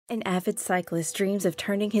An avid cyclist dreams of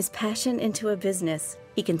turning his passion into a business.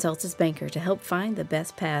 He consults his banker to help find the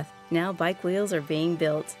best path. Now bike wheels are being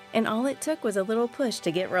built, and all it took was a little push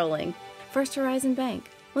to get rolling. First Horizon Bank.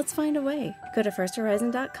 Let's find a way. Go to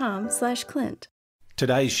firsthorizon.com/Clint.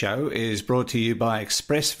 Today's show is brought to you by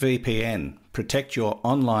ExpressVPN. Protect your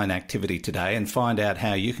online activity today and find out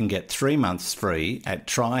how you can get 3 months free at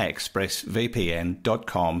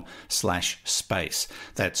tryexpressvpn.com/space.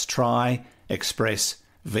 That's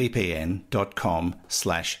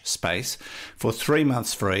tryexpressvpn.com/space for 3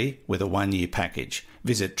 months free with a 1-year package.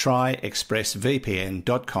 Visit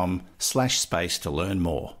tryexpressvpn.com/space to learn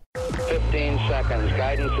more. 15 seconds.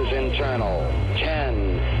 Guidance is internal.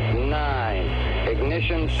 10, 9.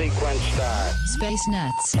 Ignition sequence start. Space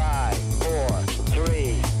Nuts. 5, 4,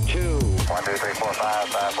 3, 2. 1, 2, 3, 4, 5,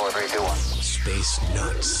 5, 4, 3, 2, 1. Space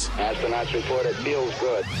Nuts. Astronauts report it feels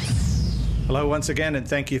good. Hello once again, and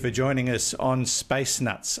thank you for joining us on Space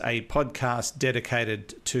Nuts, a podcast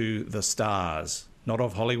dedicated to the stars. Not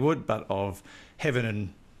of Hollywood, but of heaven and,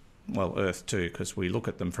 well, Earth too, because we look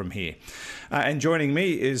at them from here. And joining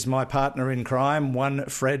me is my partner in crime, one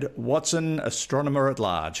Fred Watson, astronomer at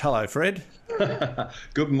large. Hello, Fred.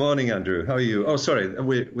 Good morning, Andrew. How are you? Oh, sorry.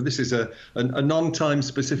 This is a non-time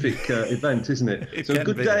specific event, isn't it? So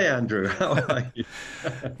good day, Andrew. How are you?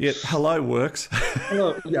 Yeah, hello works.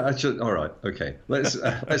 Hello. Yeah, all right. Okay. Let's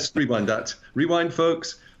rewind that. Rewind,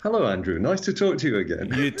 folks. Hello, Andrew. Nice to talk to you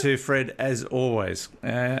again. You too, Fred, as always.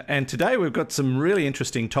 And today we've got some really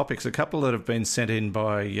interesting topics, a couple that have been sent in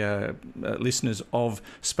by listeners of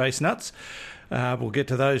Space Nuts. We'll get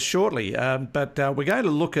to those shortly. But we're going to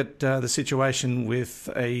look at the situation with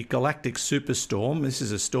a galactic superstorm. This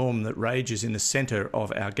is a storm that rages in the centre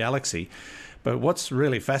of our galaxy. But what's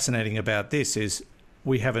really fascinating about this is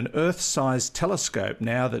we have an Earth-sized telescope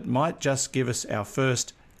now that might just give us our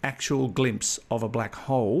first actual glimpse of a black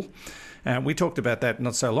hole. We talked about that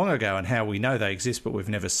not so long ago and how we know they exist, but we've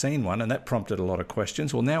never seen one, and that prompted a lot of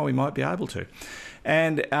questions. Well, now we might be able to.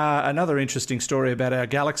 And another interesting story about our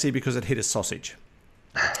galaxy because it hit a sausage.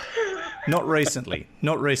 Not recently,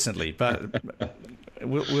 but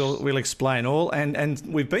we'll explain all. And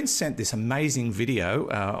we've been sent this amazing video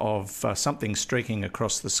of something streaking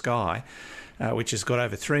across the sky, which has got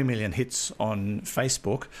over 3 million hits on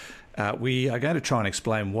Facebook. We are going to try and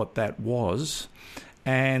explain what that was.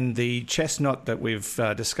 And the chestnut that we've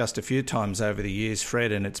discussed a few times over the years,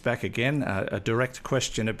 Fred, and it's back again, a direct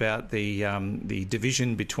question about the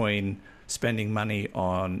division between spending money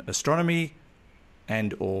on astronomy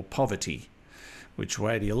and or poverty. Which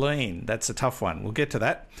way do you lean? That's a tough one. We'll get to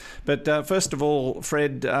that. But first of all,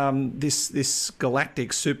 Fred, this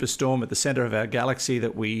galactic superstorm at the centre of our galaxy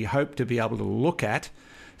that we hope to be able to look at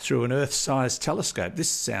through an Earth-sized telescope, this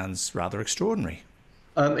sounds rather extraordinary.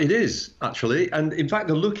 It is, actually. And in fact,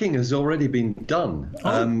 the looking has already been done.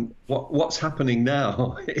 What's happening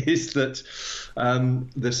now is that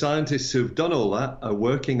the scientists who've done all that are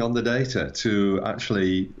working on the data to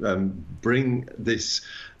actually bring this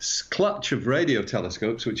clutch of radio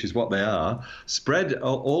telescopes, which is what they are, spread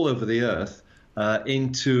all over the Earth,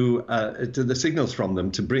 into to the signals from them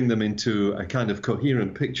to bring them into a kind of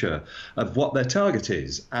coherent picture of what their target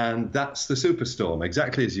is. And that's the superstorm,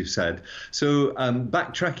 exactly as you've said. So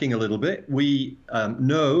backtracking a little bit, we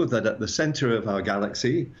know that at the center of our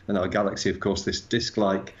galaxy, and our galaxy, of course, this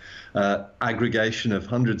disk-like aggregation of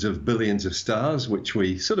hundreds of billions of stars, which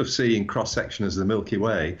we sort of see in cross-section as the Milky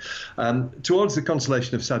Way, towards the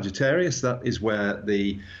constellation of Sagittarius, that is where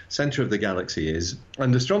the center of the galaxy is.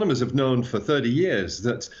 And astronomers have known for 30 years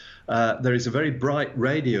that there is a very bright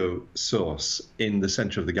radio source in the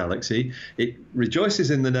center of the galaxy. It rejoices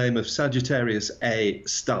in the name of Sagittarius A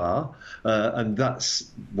star, and that's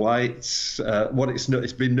why it's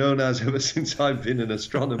it's been known as ever since I've been an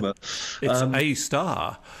astronomer. It's A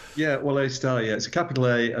star. Yeah, well, A star, yeah. It's a capital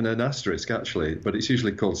A and an asterisk, actually, but it's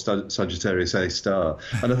usually called Sagittarius A star.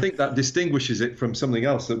 And I think that distinguishes it from something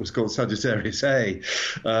else that was called Sagittarius A,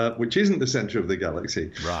 which isn't the center of the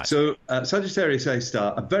galaxy. Right. So Sagittarius A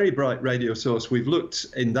star, a very bright radio source. We've looked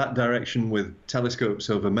in that direction with telescopes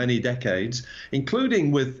over many decades,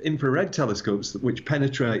 including with infrared telescopes which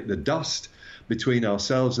penetrate the dust between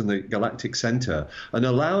ourselves and the galactic center and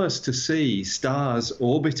allow us to see stars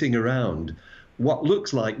orbiting around what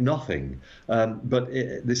looks like nothing, but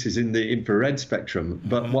this is in the infrared spectrum,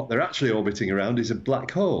 but what they're actually orbiting around is a black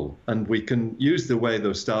hole. And we can use the way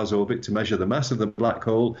those stars orbit to measure the mass of the black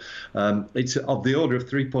hole. It's of the order of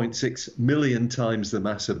 3.6 million times the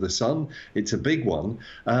mass of the sun. It's a big one.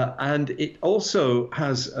 And it also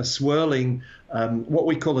has a swirling what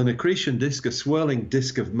we call an accretion disk, a swirling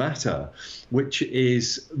disk of matter, which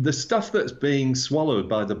is the stuff that's being swallowed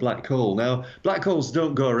by the black hole. Now, black holes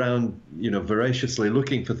don't go around, voraciously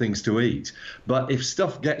looking for things to eat, but if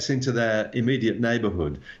stuff gets into their immediate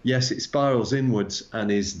neighborhood, yes, it spirals inwards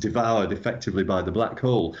and is devoured effectively by the black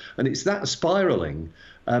hole. And it's that spiraling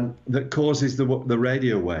that causes the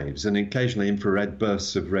radio waves and occasionally infrared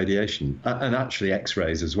bursts of radiation, and actually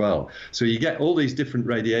X-rays as well. So you get all these different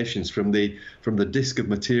radiations from the disk of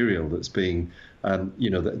material that's being,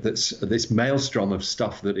 that's this maelstrom of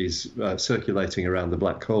stuff that is circulating around the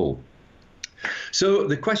black hole. So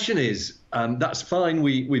the question is, that's fine.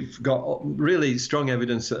 We've got really strong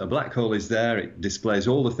evidence that a black hole is there. It displays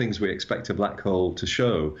all the things we expect a black hole to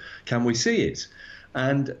show. Can we see it?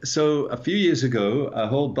 And so a few years ago, a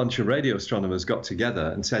whole bunch of radio astronomers got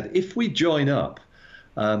together and said, if we join up,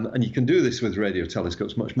 and you can do this with radio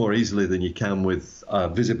telescopes much more easily than you can with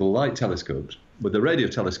visible light telescopes. With a radio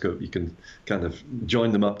telescope, you can kind of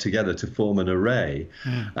join them up together to form an array.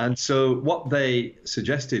 And so what they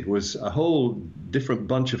suggested was a whole different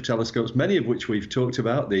bunch of telescopes, many of which we've talked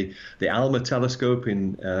about, the ALMA telescope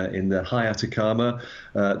in the high Atacama,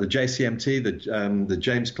 the JCMT, the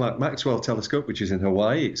James Clerk Maxwell telescope, which is in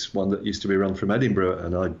Hawaii. It's one that used to be run from Edinburgh,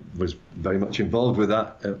 and I was very much involved with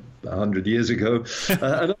that 100 years ago.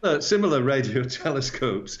 And other similar radio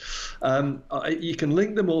telescopes. You can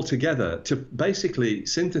link them all together to basically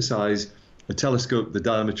synthesize a telescope the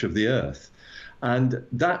diameter of the Earth. And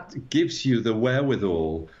that gives you the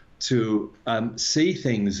wherewithal to see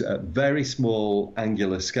things at very small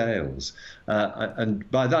angular scales. And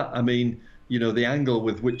by that, I mean, the angle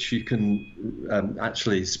with which you can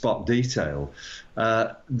actually spot detail.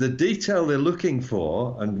 The detail they're looking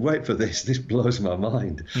for, and wait for this blows my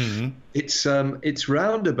mind. It's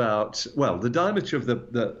round about, well, the diameter of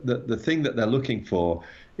the thing that they're looking for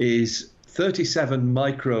is 37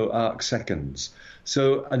 micro arc seconds.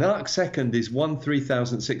 So an arc second is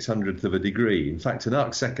 1/3600th of a degree. In fact, an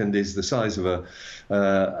arc second is the size of a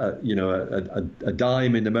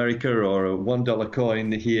dime in America, or a $1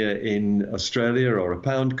 coin here in Australia, or a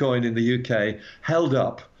pound coin in the UK, held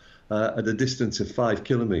up at a distance of 5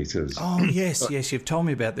 kilometres. Oh yes, you've told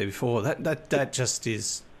me about that before. That just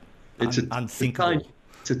is unthinkable.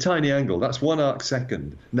 It's a tiny angle. That's 1 arc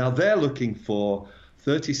second. Now they're looking for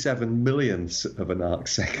 37 millionths of an arc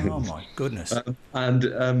second. Oh my goodness!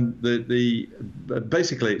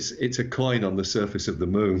 Basically it's a coin on the surface of the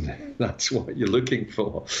moon. That's what you're looking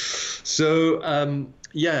for. So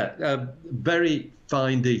very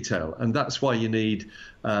fine detail, and that's why you need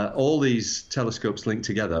all these telescopes linked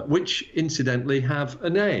together, which incidentally have a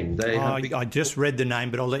name. I just read the name,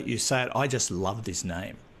 but I'll let you say it. I just love this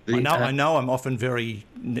name. I know I'm often very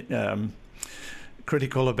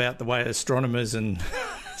critical about the way astronomers and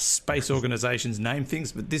space organisations name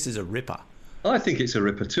things, but this is a ripper. I think it's a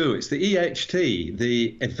ripper too. It's the EHT,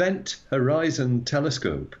 the Event Horizon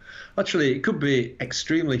Telescope. Actually, it could be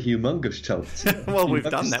extremely humongous telescope. Well, we've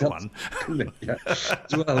done that one.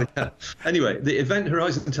 Anyway, the Event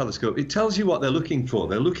Horizon Telescope, it tells you what they're looking for.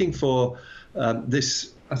 They're looking for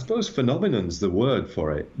this, I suppose phenomenon's the word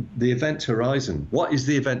for it, the event horizon. What is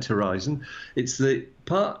the event horizon? It's the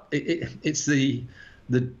part, it's the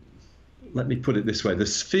let me put it this way, the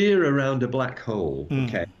sphere around a black hole.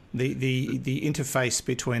 Okay. The interface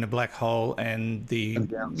between a black hole and the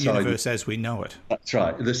universe as we know it. That's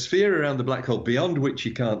right. The sphere around the black hole beyond which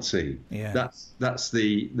you can't see. Yeah. That's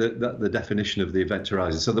the definition of the event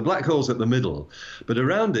horizon. So the black hole's at the middle, but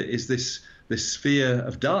around it is this sphere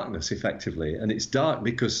of darkness, effectively, and it's dark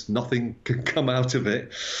because nothing can come out of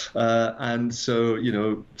it, and so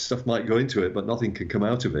stuff might go into it, but nothing can come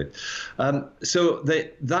out of it. So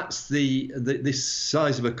that's this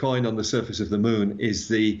size of a coin on the surface of the moon is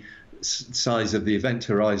the size of the event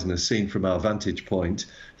horizon as seen from our vantage point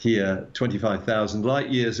here, 25,000 light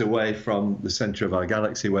years away from the center of our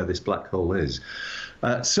galaxy where this black hole is.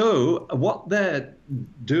 So what they're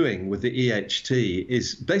doing with the EHT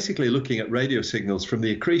is basically looking at radio signals from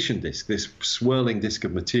the accretion disk, this swirling disk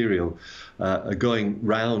of material going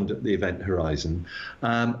round the event horizon.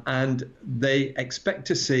 And they expect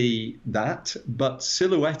to see that, but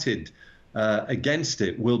silhouetted against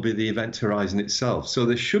it will be the event horizon itself. So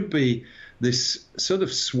there should be this sort of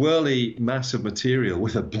swirly mass of material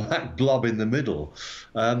with a black blob in the middle.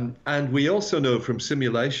 And we also know from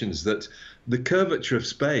simulations that the curvature of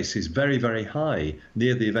space is very, very high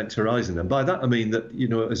near the event horizon. And by that, I mean that,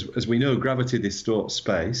 as we know, gravity distorts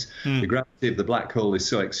space. The gravity of the black hole is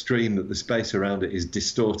so extreme that the space around it is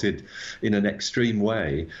distorted in an extreme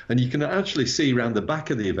way. And you can actually see around the back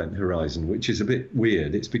of the event horizon, which is a bit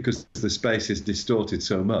weird. It's because the space is distorted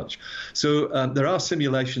so much. So there are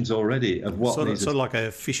simulations already of what... Sort of like a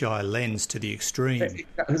fisheye lens to the extreme.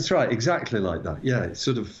 That's right, exactly like that. Yeah, it's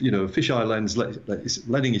sort of, a fisheye lens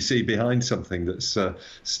letting you see behind something that's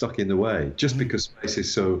stuck in the way, just because space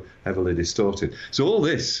is so heavily distorted. So all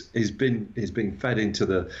this is being fed into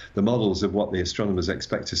the models of what the astronomers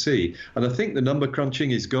expect to see. And I think the number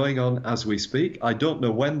crunching is going on as we speak. I don't know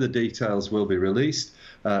when the details will be released,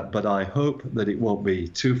 but I hope that it won't be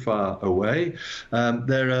too far away.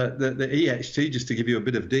 The EHT, just to give you a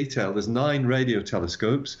bit of detail, there's 9 radio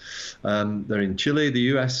telescopes. They're in Chile,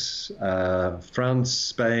 the US, France,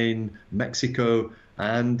 Spain, Mexico,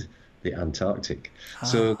 and the Antarctic.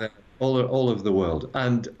 So they're all over the world.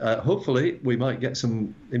 And hopefully we might get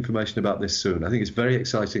some information about this soon. I think it's a very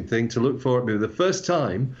exciting thing to look forward to. The first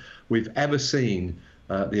time we've ever seen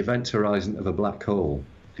the event horizon of a black hole.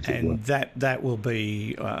 And that will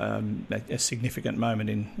be a significant moment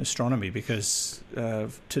in astronomy because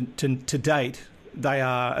to date, they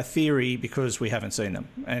are a theory because we haven't seen them.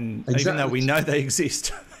 And exactly. Even though we know they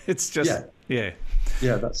exist, it's just... Yeah,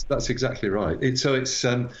 that's exactly right. This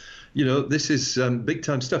is big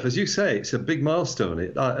time stuff. As you say, it's a big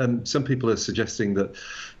milestone. Some people are suggesting that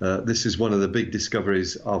this is one of the big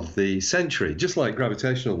discoveries of the century, just like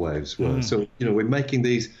gravitational waves were. So, we're making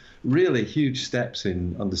these really huge steps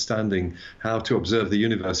in understanding how to observe the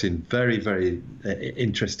universe in very, very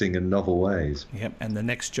interesting and novel ways. Yep, and the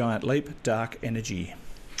next giant leap, dark energy.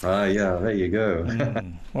 Yeah, there you go.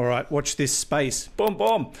 All right, watch this space. Boom,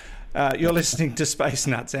 boom. You're listening to Space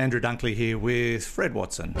Nuts. Andrew Dunkley here with Fred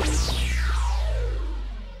Watson.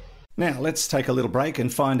 Now, let's take a little break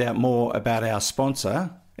and find out more about our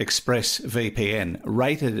sponsor, ExpressVPN,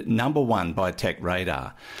 rated #1 by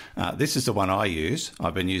TechRadar. This is the one I use.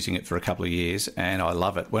 I've been using it for a couple of years and I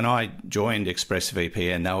love it. When I joined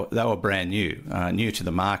ExpressVPN, they were brand new to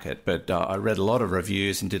the market, but I read a lot of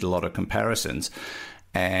reviews and did a lot of comparisons.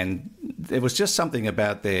 And there was just something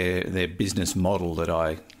about their business model that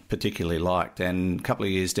I particularly liked. And a couple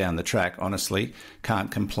of years down the track, honestly,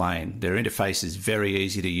 can't complain. Their interface is very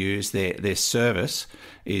easy to use. Their service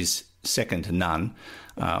is second to none.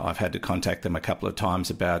 I've had to contact them a couple of times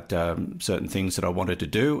about certain things that I wanted to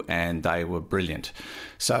do, and they were brilliant.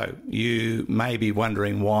 So you may be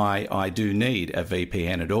wondering why I do need a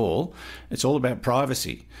VPN at all. It's all about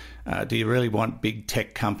privacy. Do you really want big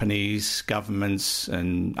tech companies, governments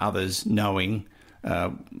and others knowing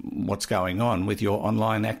what's going on with your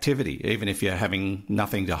online activity? Even if you're having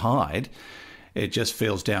nothing to hide, it just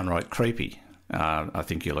feels downright creepy. I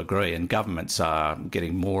think you'll agree. And governments are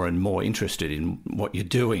getting more and more interested in what you're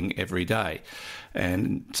doing every day.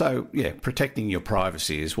 And so, protecting your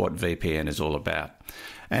privacy is what VPN is all about.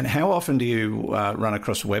 And how often do you run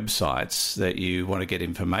across websites that you want to get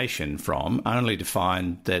information from only to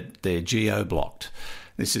find that they're geo-blocked?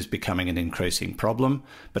 This is becoming an increasing problem,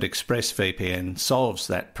 but ExpressVPN solves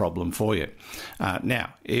that problem for you.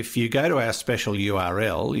 Now, if you go to our special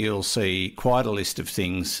URL, you'll see quite a list of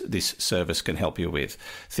things this service can help you with,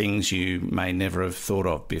 things you may never have thought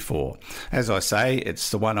of before. As I say,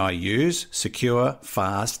 it's the one I use, secure,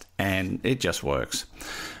 fast, and it just works.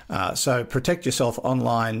 So protect yourself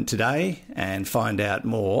online today and find out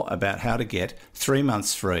more about how to get 3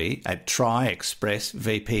 months free at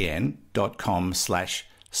tryexpressvpn.com/space.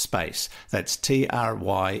 That's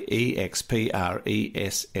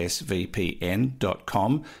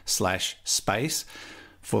tryexpressvpn.com/space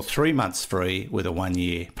for 3 months free with a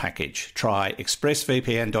 1-year package. Try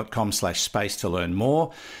expressvpn.com/space to learn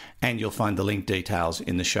more, and you'll find the link details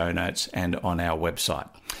in the show notes and on our website.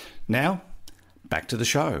 Now, back to the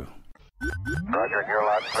show. Roger, you're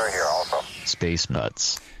loud and clear here also. Space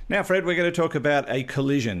Nuts. Now, Fred, we're going to talk about a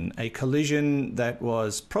collision that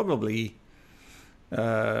was probably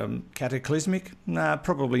cataclysmic. No,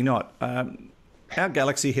 probably not. Our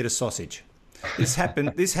galaxy hit a sausage. This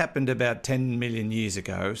happened about 10 million years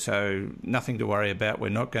ago, so nothing to worry about. We're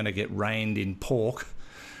not going to get rained in pork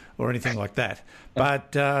or anything like that.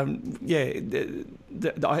 But, I'm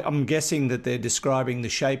guessing that they're describing the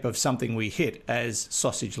shape of something we hit as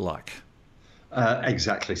sausage-like.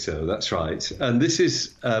 Exactly so, that's right. And this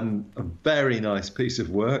is a very nice piece of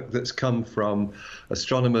work that's come from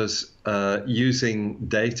astronomers using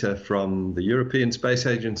data from the European Space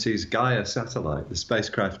Agency's Gaia satellite, the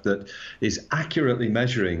spacecraft that is accurately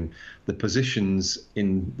measuring the positions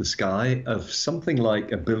in the sky of something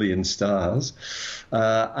like 1 billion stars.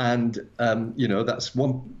 That's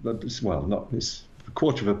it's a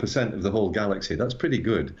quarter of a percent of the whole galaxy. That's pretty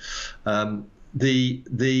good. The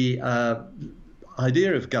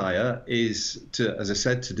idea of Gaia is to, as I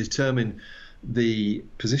said, to determine the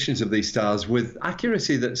positions of these stars with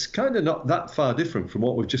accuracy that's kind of not that far different from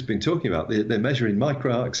what we've just been talking about. They're measuring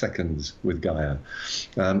micro-arcseconds with Gaia,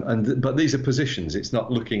 but these are positions. It's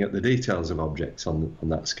not looking at the details of objects on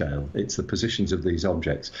that scale. It's the positions of these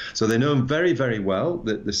objects. So they know them very, very well,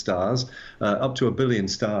 the stars, up to 1 billion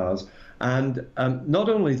stars, and not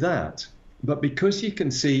only that, but because you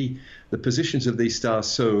can see the positions of these stars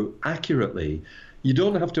so accurately, you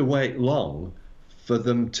don't have to wait long for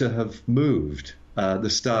them to have moved, the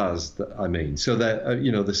stars that I mean. So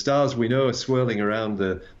the stars we know are swirling around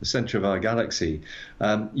the center of our galaxy.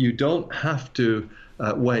 You don't have to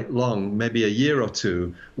wait long, maybe a year or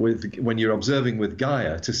two, when you're observing with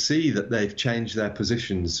Gaia, to see that they've changed their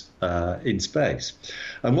positions in space.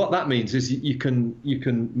 And what that means is you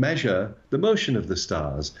can measure the motion of the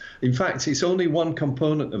stars. In fact, it's only one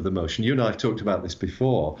component of the motion. You and I have talked about this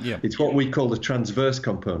before. Yeah. It's what we call the transverse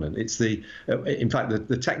component. It's in fact,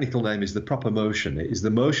 the technical name is the proper motion. It is the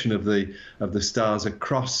motion of the stars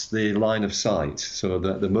across the line of sight. So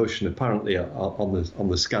the motion apparently on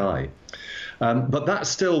the sky. But that's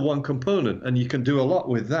still one component, and you can do a lot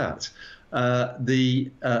with that.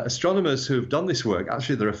 The astronomers who've done this work,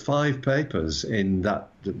 actually there are 5 papers in that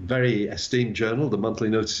very esteemed journal, the Monthly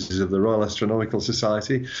Notices of the Royal Astronomical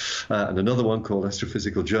Society, and another one called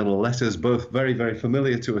Astrophysical Journal Letters, both very, very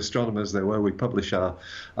familiar to astronomers. They're where we publish our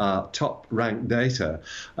top-ranked data.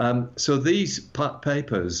 So these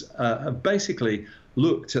papers have basically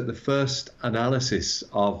looked at the first analysis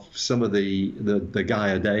of some of the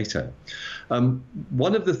Gaia data.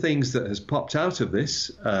 One of the things that has popped out of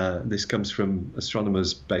this comes from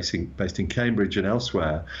astronomers based in Cambridge and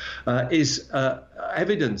elsewhere, is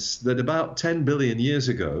evidence that about 10 billion years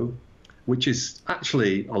ago, which is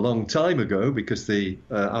actually a long time ago because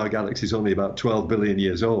our galaxy is only about 12 billion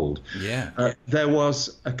years old. Yeah. There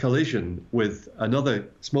was a collision with another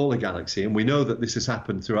smaller galaxy, and we know that this has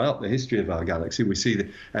happened throughout the history of our galaxy. We see the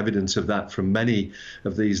evidence of that from many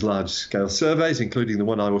of these large-scale surveys, including the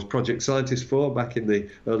one I was project scientist for back in the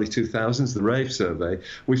early 2000s, the RAVE survey.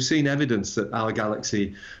 We've seen evidence that our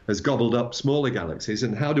galaxy has gobbled up smaller galaxies.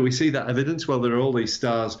 And how do we see that evidence? Well, there are all these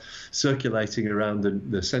stars circulating around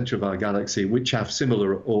the center of our galaxy, which have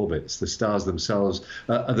similar orbits. The stars themselves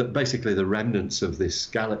are basically the remnants of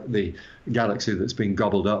the galaxy that's been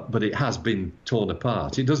gobbled up, but it has been torn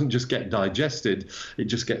apart. It doesn't just get digested, it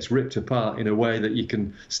just gets ripped apart in a way that you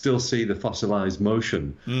can still see the fossilized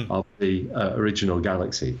motion of the original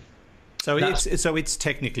galaxy. So it's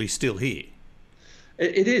technically still here.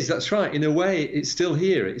 It is, that's right. In a way, it's still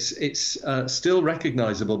here. It's still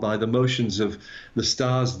recognizable by the motions of the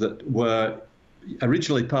stars that were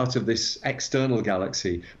originally part of this external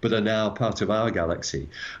galaxy, but are now part of our galaxy.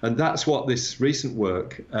 And that's what this recent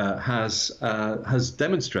work has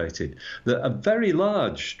demonstrated, that a very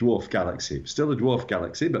large dwarf galaxy, still a dwarf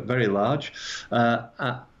galaxy, but very large,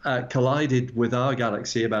 collided with our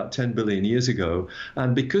galaxy about 10 billion years ago.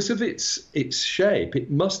 And because of its shape, it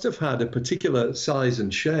must have had a particular size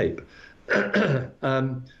and shape.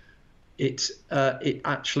 It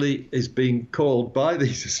actually is being called by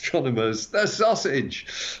these astronomers the sausage,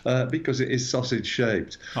 because it is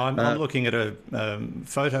sausage-shaped. I'm looking at a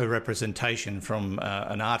photo representation from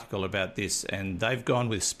an article about this, and they've gone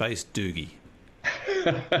with space doogie.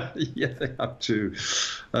 Yeah, they have too.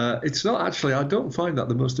 It's not actually, I don't find that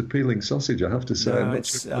the most appealing sausage, I have to say.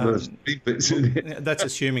 No, that's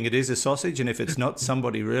assuming it is a sausage, and if it's not,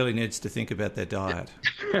 somebody really needs to think about their diet.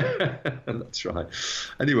 That's right.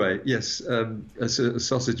 Anyway, yes, a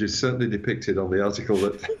sausage is certainly depicted on the article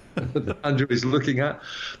that Andrew is looking at.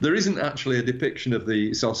 There isn't actually a depiction of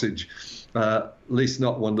the sausage, at least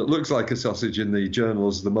not one that looks like a sausage, in the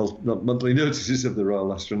journals, the monthly notices of the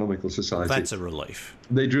Royal Astronomical Society. That's a relief.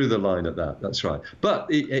 They drew the line at that, that's right. But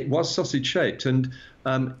it was sausage-shaped, and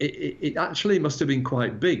it actually must have been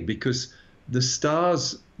quite big, because the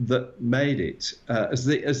stars that made it, as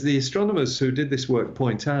the astronomers who did this work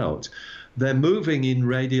point out, they're moving in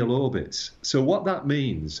radial orbits. So what that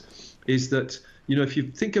means is that, if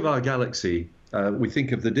you think of our galaxy, we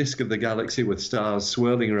think of the disk of the galaxy with stars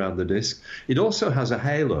swirling around the disk. It also has a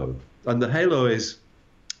halo, and the halo is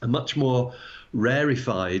a much more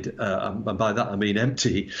rarefied, and by that I mean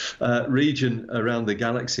empty, region around the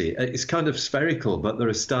galaxy. It's kind of spherical, but there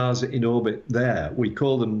are stars in orbit there. We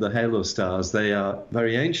call them the halo stars. They are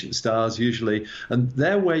very ancient stars usually, and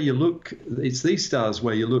they're where you look. It's these stars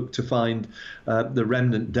where you look to find the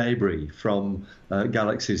remnant debris from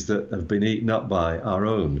galaxies that have been eaten up by our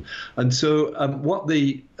own. And so what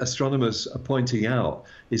the astronomers are pointing out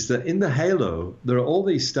is that in the halo, there are all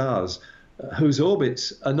these stars whose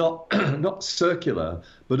orbits are not not circular,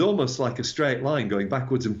 but almost like a straight line going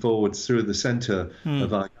backwards and forwards through the center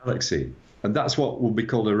of our galaxy. And that's what will be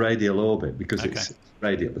called a radial orbit, because it's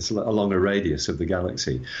radial, it's along a radius of the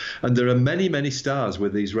galaxy. And there are many, many stars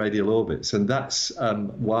with these radial orbits, and that's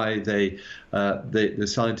why the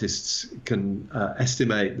scientists can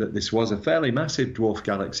estimate that this was a fairly massive dwarf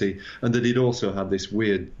galaxy, and that it also had this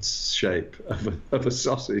weird shape of a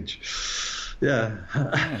sausage. Yeah.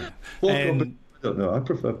 Pork, I don't know. I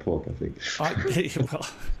prefer pork, I think.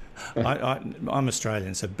 I'm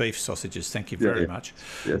Australian, so beef sausages, thank you very much.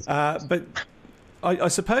 Yes. But I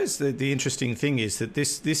suppose the interesting thing is that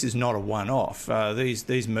this is not a one-off.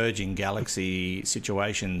 These merging galaxy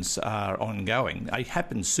situations are ongoing. They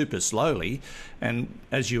happen super slowly, and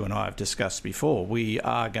as you and I have discussed before, we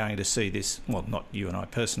are going to see this, well, not you and I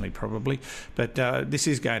personally probably, but this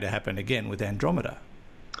is going to happen again with Andromeda.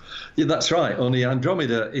 Yeah, that's right. Only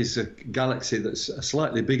Andromeda is a galaxy that's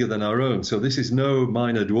slightly bigger than our own. So this is no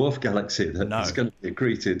minor dwarf galaxy that's going to be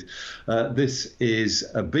accreted. This is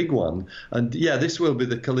a big one. And yeah, this will be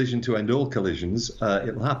the collision to end all collisions.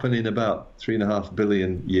 It'll happen in about 3.5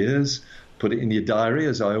 billion years. Put it in your diary,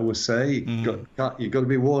 as I always say. You've got to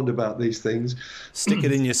be warned about these things. Stick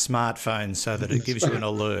it in your smartphone so that it gives you an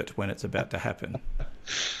alert when it's about to happen.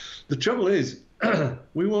 The trouble is,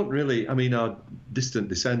 we won't really, I mean, our distant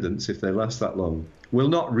descendants, if they last that long, will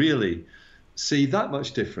not really see that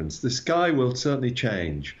much difference. The sky will certainly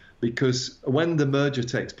change, because when the merger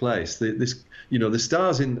takes place, the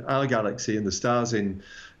stars in our galaxy and the stars in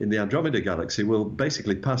the Andromeda galaxy will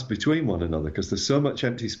basically pass between one another, because there's so much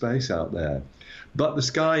empty space out there. But the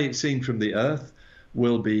sky seen from the Earth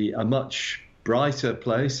will be a much brighter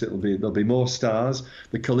place. There'll be more stars.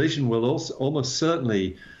 The collision will also almost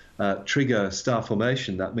certainly trigger star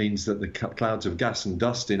formation. That means that the clouds of gas and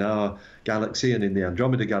dust in our galaxy and in the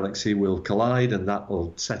Andromeda galaxy will collide, and that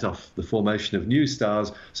will set off the formation of new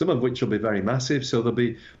stars, some of which will be very massive. So there'll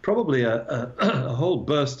be probably a whole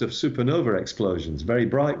burst of supernova explosions, very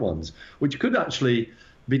bright ones, which could actually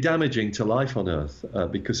be damaging to life on Earth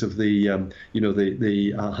because of the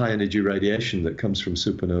high energy radiation that comes from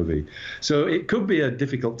supernovae. So it could be a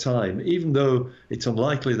difficult time, even though it's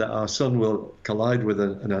unlikely that our sun will collide with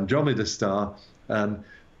an Andromeda star.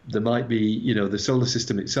 There might be, the solar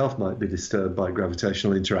system itself might be disturbed by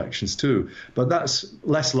gravitational interactions too, but that's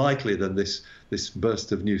less likely than this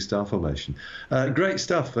burst of new star formation. Great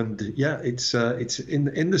stuff, and yeah, it's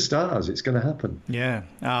in the stars. It's going to happen. Yeah,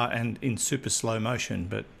 and in super slow motion,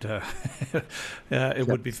 but it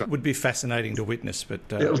would be fascinating to witness. But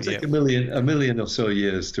it'll take a million or so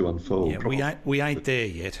years to unfold. Yeah, we ain't there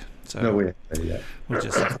yet. So no, we ain't there yet.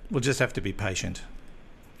 We'll just have to be patient.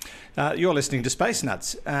 You're listening to Space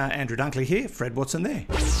Nuts. Andrew Dunkley here, Fred Watson there.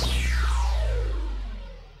 0G,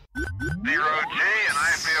 and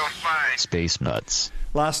I feel fine. Space Nuts.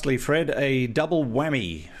 Lastly, Fred, a double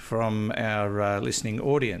whammy from our listening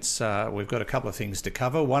audience. We've got a couple of things to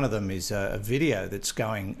cover. One of them is a video that's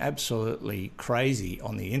going absolutely crazy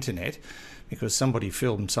on the internet because somebody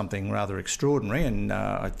filmed something rather extraordinary, and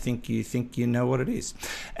I think you know what it is.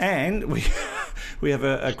 And we have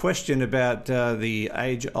a question about the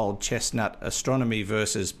age-old chestnut, astronomy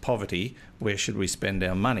versus poverty. Where should we spend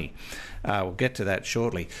our money? We'll get to that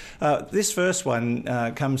shortly. This first one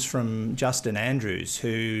comes from Justin Andrews,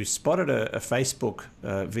 who spotted a Facebook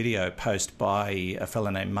video post by a fellow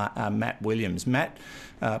named Matt Williams. Matt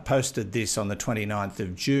posted this on the 29th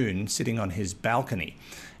of June, sitting on his balcony.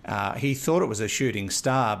 He thought it was a shooting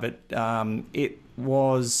star, but it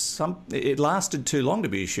lasted too long to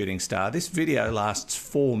be a shooting star. This video lasts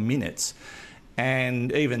 4 minutes,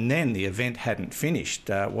 and even then the event hadn't finished.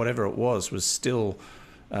 Whatever it was still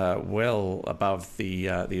well above the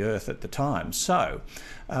Earth at the time. So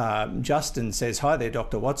Justin says, "Hi there,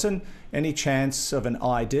 Dr. Watson. Any chance of an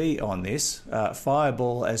ID on this?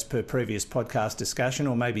 Fireball as per previous podcast discussion,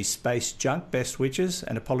 or maybe space junk? Best wishes,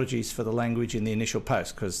 and apologies for the language in the initial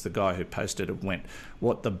post," because the guy who posted it went,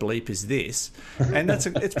 "What the bleep is this?" And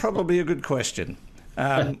it's probably a good question.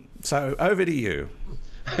 So over to you.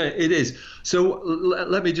 It is. So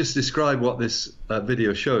let me just describe what this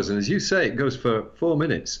video shows. And as you say, it goes for 4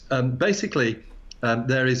 minutes. Basically,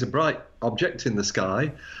 there is a bright object in the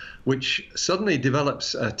sky. which suddenly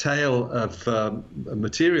develops a tail of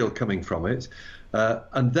material coming from it,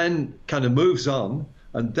 and then kind of moves on,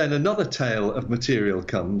 and then another tail of material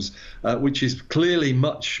comes, which is clearly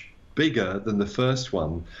much bigger than the first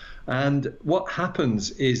one. And what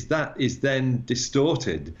happens is that is then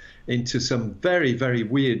distorted into some very, very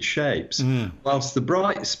weird shapes, whilst the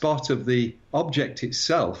bright spot of the object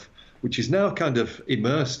itself, which is now kind of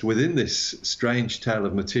immersed within this strange tail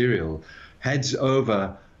of material, heads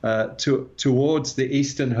over towards the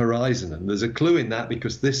eastern horizon. And there's a clue in that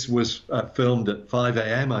because this was filmed at 5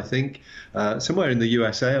 a.m., I think, somewhere in the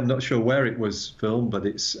USA. I'm not sure where it was filmed, but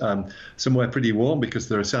it's somewhere pretty warm because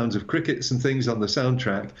there are sounds of crickets and things on the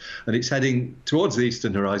soundtrack. And it's heading towards the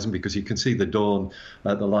eastern horizon because you can see the dawn,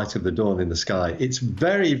 the light of the dawn in the sky. It's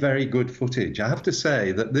very, very good footage. I have to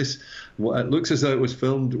say that this it looks as though it was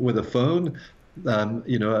filmed with a phone. A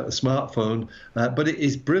smartphone, but it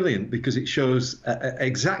is brilliant because it shows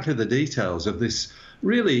exactly the details of this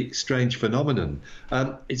really strange phenomenon.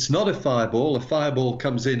 It's not a fireball. A fireball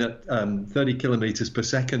comes in at 30 kilometers per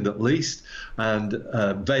second at least and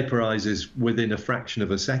vaporizes within a fraction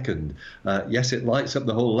of a second. Yes, it lights up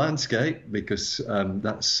the whole landscape because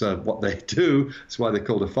that's what they do. That's why they're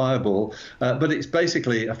called a fireball. But it's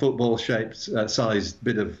basically a football-shaped sized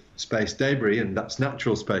bit of space debris, and that's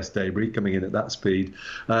natural space debris coming in at that speed,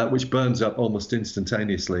 which burns up almost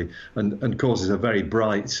instantaneously and causes a very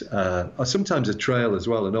bright, sometimes a trail as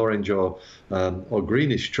well, an orange or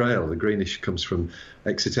greenish trail. The greenish comes from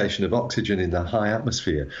excitation of oxygen in the high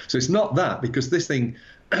atmosphere. So it's not that, because this thing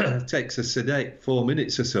takes a sedate 4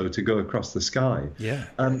 minutes or so to go across the sky. Yeah.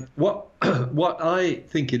 What I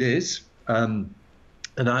think it is,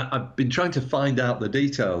 and I've been trying to find out the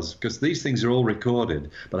details because these things are all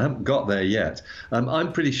recorded, but I haven't got there yet.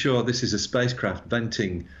 I'm pretty sure this is a spacecraft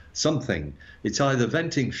venting something. It's either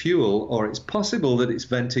venting fuel or it's possible that it's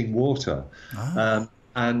venting water.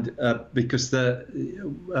 Because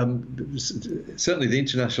certainly the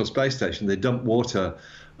International Space Station, they dump water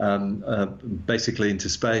basically into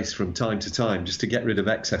space from time to time just to get rid of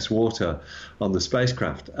excess water on the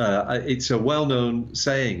spacecraft. It's a well-known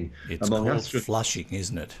saying among called flushing,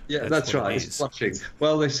 isn't it? Yeah, that's right. It's flushing.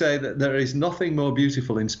 Well, they say that there is nothing more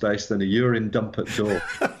beautiful in space than a urine dump at dawn.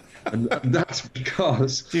 And that's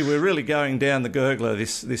because... Gee, we're really going down the gurgler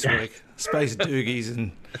this week. Space doogies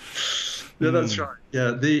and... Yeah, that's right.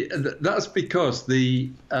 Yeah, that's because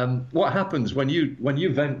what happens when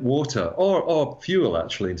you vent water or fuel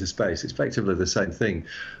actually into space, it's effectively the same thing.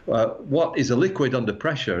 What is a liquid under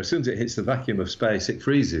pressure, as soon as it hits the vacuum of space, it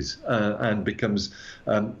freezes and becomes,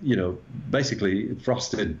 basically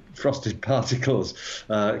frosted particles,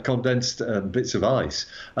 condensed bits of ice,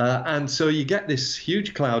 and so you get this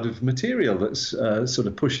huge cloud of material that's sort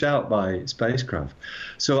of pushed out by spacecraft.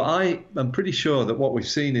 So I am pretty sure that what we've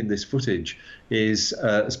seen in this footage is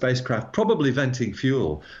a spacecraft probably venting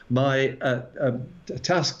fuel. My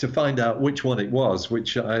task to find out which one it was,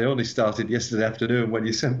 which I only started yesterday afternoon when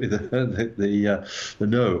you sent me the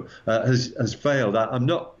note, has failed. I'm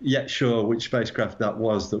not yet sure which spacecraft that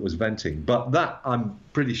was venting, but that I'm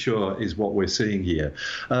pretty sure is what we're seeing here.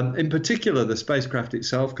 In particular, the spacecraft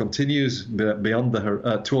itself continues beyond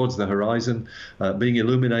towards the horizon, being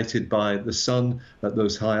illuminated by the sun at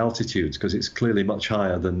those high altitudes, because it's clearly much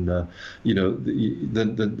higher than the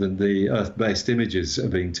Earth-based images are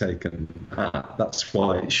being taken at. That's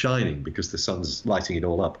why it's shining, because the sun's lighting it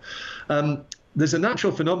all up. There's a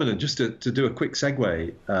natural phenomenon, just to do a quick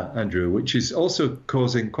segue, Andrew, which is also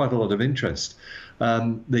causing quite a lot of interest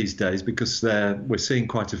these days, because we're seeing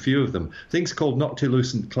quite a few of them. Things called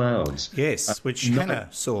noctilucent clouds. Yes, which Hannah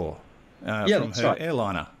saw from her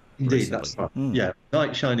airliner. Indeed, recently. that's right. Yeah,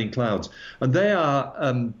 night shining clouds. And they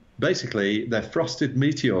are... basically, they're frosted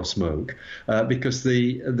meteor smoke because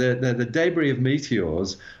the debris of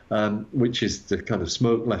meteors, which is the kind of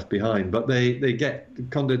smoke left behind, but they get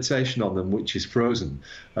condensation on them, which is frozen.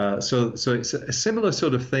 So it's a similar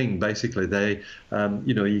sort of thing. Basically,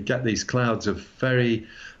 you get these clouds of very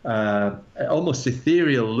almost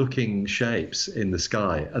ethereal-looking shapes in the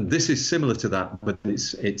sky, and this is similar to that, but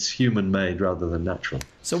it's human-made rather than natural.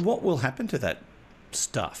 So, what will happen to that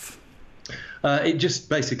stuff? It just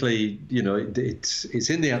basically, it's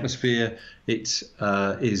in the atmosphere. It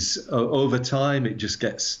is over time. It just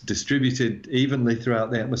gets distributed evenly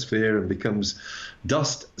throughout the atmosphere and becomes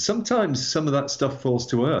dust. Sometimes some of that stuff falls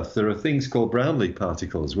to Earth. There are things called Brownlee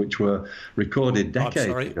particles, which were recorded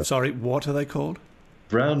decades ago. Sorry, what are they called?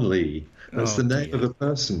 Brownlee. That's the name of a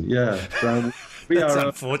person. Yeah, Brownlee. That's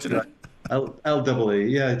unfortunate. LEE,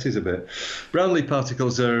 yeah, it is a bit. Brownlee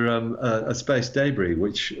particles are a space debris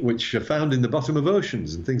which are found in the bottom of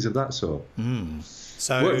oceans and things of that sort.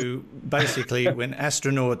 So basically, when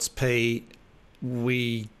astronauts pee,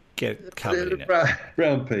 we get covered in it.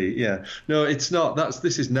 Brown pee, yeah. No, it's not.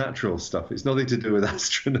 This is natural stuff. It's nothing to do with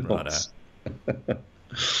astronauts.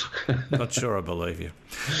 Not sure I believe you.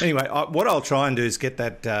 Anyway, what I'll try and do is get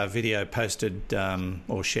that video posted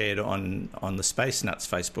or shared on the Space Nuts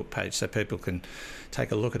Facebook page so people can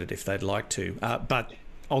take a look at it if they'd like to. But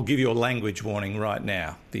I'll give you a language warning right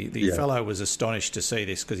now. The fellow was astonished to see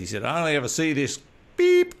this because he said, I only ever see this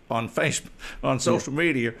beep on Facebook, on social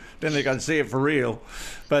media, then they can see it for real.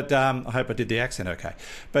 But I hope I did the accent okay.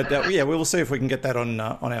 But we will see if we can get that on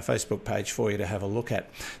our Facebook page for you to have a look at.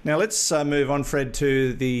 Now let's move on, Fred,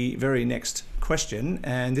 to the very next question,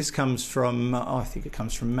 and this comes from I think it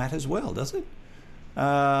comes from Matt as well, does it?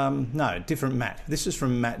 No, different Matt. This is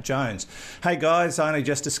from Matt Jones. Hey guys, I only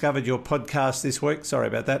just discovered your podcast this week. Sorry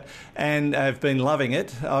about that. And I've been loving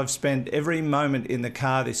it. I've spent every moment in the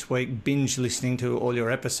car this week binge listening to all your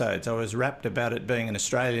episodes. I was rapt about it being an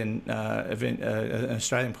Australian event, an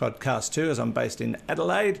Australian podcast too, as I'm based in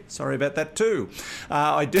Adelaide. Sorry about that too.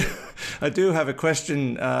 I do have a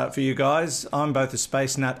question for you guys. I'm both a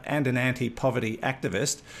space nut and an anti-poverty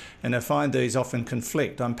activist, and I find these often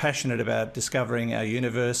conflict. I'm passionate about discovering our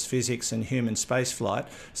universe, physics and human spaceflight,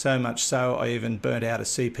 so much so I even burnt out a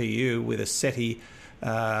CPU with a SETI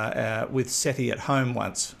at home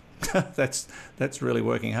once. That's really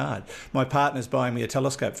working hard. My partner's buying me a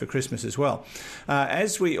telescope for Christmas as well.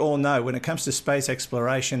 As we all know, when it comes to space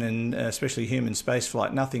exploration and especially human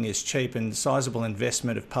spaceflight, nothing is cheap and sizable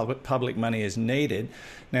investment of public money is needed.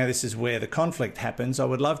 Now, this is where the conflict happens. I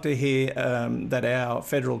would love to hear that our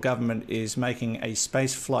federal government is making a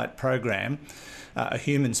spaceflight program, a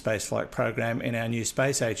human spaceflight program in our new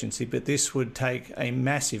space agency, but this would take a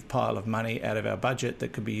massive pile of money out of our budget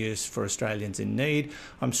that could be used for Australians in need.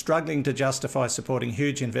 I'm struggling to justify supporting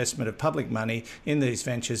huge investment of public money in these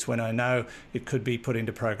ventures when I know it could be put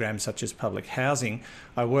into programs such as public housing.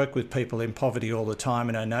 I work with people in poverty all the time,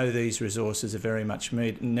 and I know these resources are very much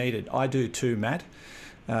needed. I do too, Matt.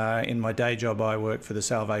 In my day job, I work for the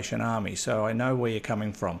Salvation Army, so I know where you're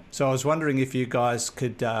coming from. So I was wondering if you guys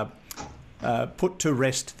could put to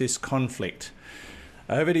rest this conflict.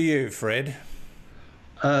 Over to you, Fred.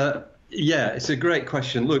 Yeah, it's a great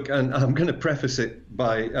question. Look, and I'm going to preface it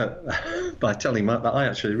by telling Matt that I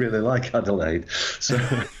actually really like Adelaide. So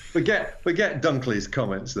forget Dunkley's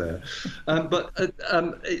comments there. But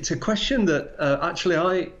it's a question that actually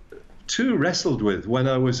I too wrestled with when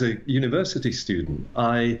I was a university student.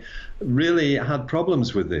 I really had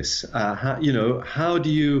problems with this. How do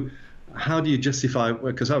you justify,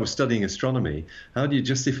 because I was studying astronomy, how do you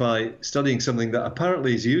justify studying something that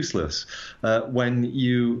apparently is useless when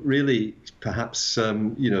you really perhaps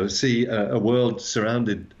see a world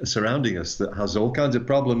surrounding us that has all kinds of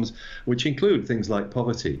problems, which include things like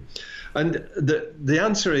poverty? And the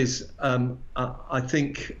answer is, I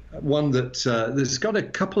think, one that there's got a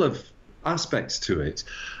couple of aspects to it.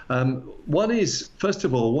 One is, first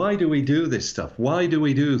of all, why do we do this stuff? Why do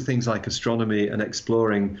we do things like astronomy and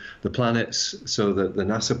exploring the planets, so that the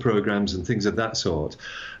NASA programs and things of that sort?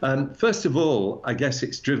 First of all, I guess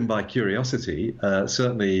it's driven by curiosity.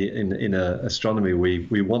 Certainly in astronomy,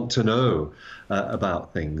 we want to know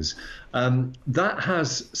about things. That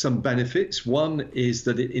has some benefits. One is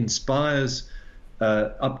that it inspires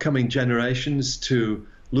upcoming generations to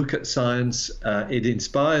look at science. It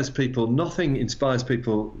inspires people. Nothing inspires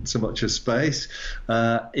people so much as space.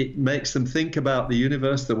 It makes them think about the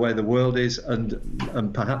universe, the way the world is, and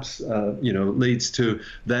perhaps leads to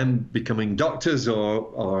them becoming doctors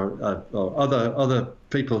or other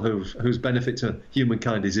people whose benefit to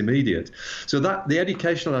humankind is immediate. So that the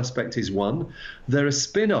educational aspect is one. There are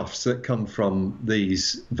spin-offs that come from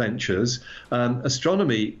these ventures.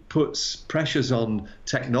 Astronomy puts pressures on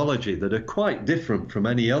technology that are quite different from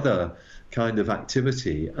any other kind of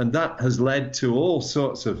activity, and that has led to all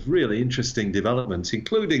sorts of really interesting developments,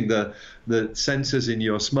 including the sensors in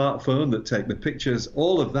your smartphone that take the pictures.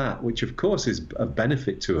 All of that, which of course is a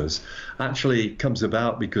benefit to us, actually comes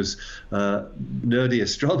about because nerdy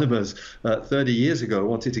astronomers 30 years ago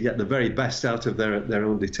wanted to get the very best out of their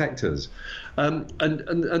own detectors. And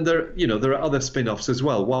there are other spin-offs as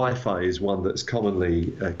well. Wi-Fi is one that's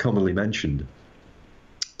commonly mentioned.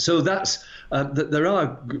 So that's there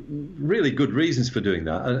are really good reasons for doing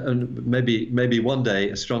that, and maybe one day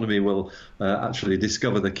astronomy will actually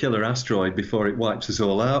discover the killer asteroid before it wipes us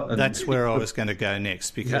all out. And that's where I was going to go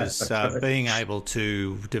next, because being able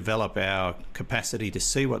to develop our capacity to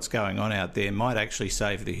see what's going on out there might actually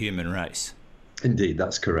save the human race. Indeed,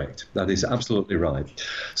 that's correct. That is absolutely right.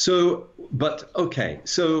 So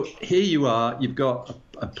here you are, you've got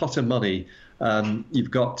a pot of money,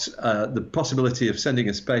 You've got the possibility of sending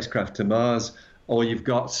a spacecraft to Mars, or you've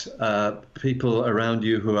got people around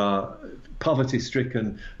you who are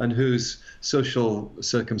poverty-stricken and whose social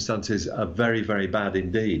circumstances are very, very bad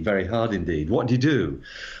indeed, very hard indeed. What do you do?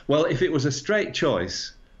 Well, if it was a straight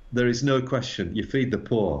choice, there is no question. You feed the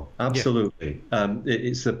poor. Absolutely. Yeah.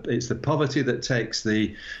 It's the poverty that takes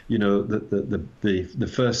the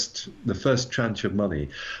first tranche of money.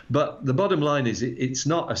 But the bottom line is it's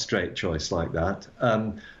not a straight choice like that.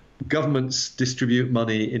 Governments distribute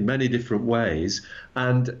money in many different ways,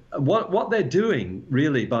 and what they're doing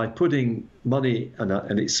really by putting money,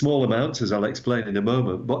 and it's small amounts, as I'll explain in a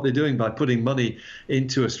moment, what they're doing by putting money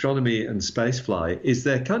into astronomy and spaceflight is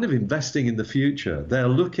they're kind of investing in the future. They're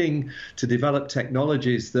looking to develop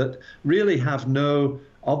technologies that really have no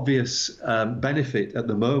obvious benefit at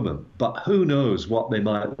the moment, but who knows what they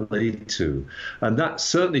might lead to. And that's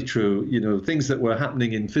certainly true. Things that were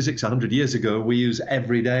happening in physics 100 years ago, we use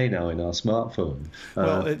every day now in our smartphone.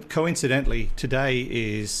 Well, coincidentally, today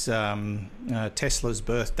is Tesla's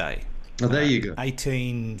birthday. Oh, there you go.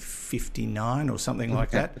 1859 or something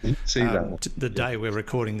like that. See that. The day we're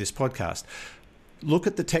recording this podcast. Look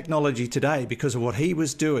at the technology today because of what he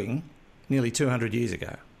was doing nearly 200 years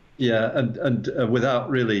ago. Yeah, and without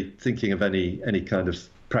really thinking of any kind of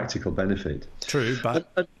practical benefit. True, but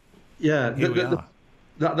yeah, here we are.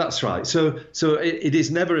 That's right. So it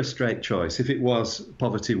is never a straight choice. If it was,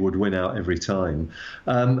 poverty would win out every time.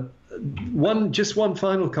 One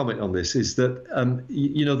final comment on this is that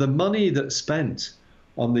the money that's spent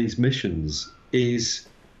on these missions is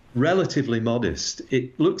relatively modest.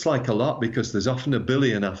 It looks like a lot because there's often $1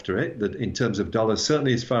 billion after it, that in terms of dollars,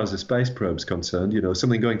 certainly as far as the space probe's concerned.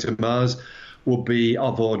 Something going to Mars would be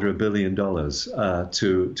of order $1 billion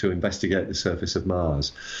to investigate the surface of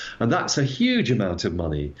Mars. And that's a huge amount of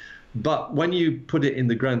money. But when you put it in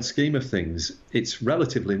the grand scheme of things, it's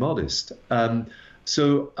relatively modest.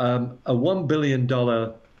 So a $1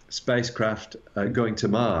 billion spacecraft going to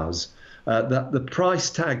Mars, the price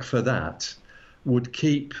tag for that would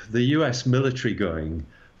keep the US military going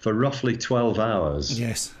for roughly 12 hours.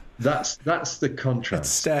 Yes. That's the contrast. It's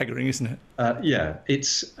staggering, isn't it? Yeah,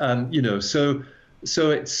 it's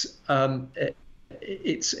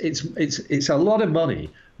it's a lot of money,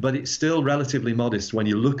 but it's still relatively modest when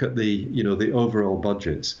you look at the overall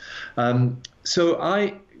budgets. So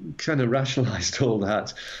I kind of rationalized all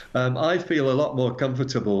that. I feel a lot more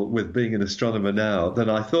comfortable with being an astronomer now than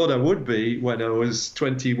I thought I would be when I was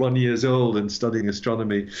 21 years old and studying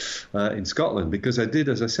astronomy in Scotland, because I did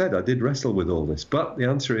wrestle with all this. But the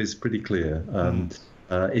answer is pretty clear.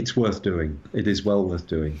 It's worth doing. It is well worth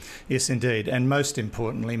doing. Yes, indeed. And most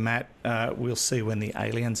importantly, Matt, we'll see when the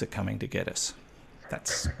aliens are coming to get us.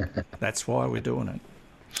 That's why we're doing it.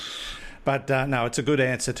 But no, it's a good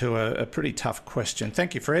answer to a pretty tough question.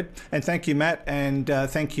 Thank you, Fred. And thank you, Matt. And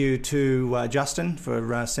thank you to Justin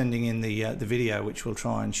for sending in the video, which we'll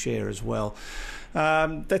try and share as well.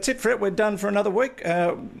 That's it, Fred. We're done for another week.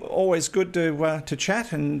 Always good to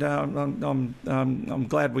chat, and I'm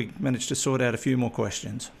glad we managed to sort out a few more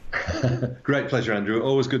questions. Great pleasure, Andrew.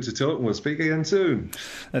 Always good to talk, and we'll speak again soon.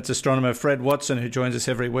 That's astronomer Fred Watson, who joins us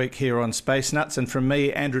every week here on Space Nuts. And from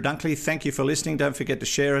me, Andrew Dunkley, thank you for listening. Don't forget to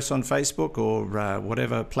share us on Facebook or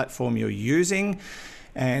whatever platform you're using.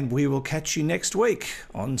 And we will catch you next week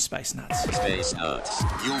on Space Nuts. Space Nuts.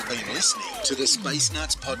 You've been listening to the Space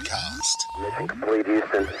Nuts podcast. Mission complete,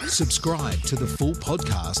 Houston. Subscribe to the full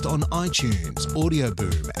podcast on iTunes, Audio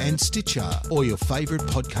Boom, and Stitcher, or your favourite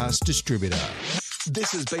podcast distributor.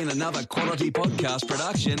 This has been another quality podcast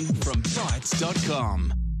production from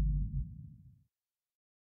Bytes.com.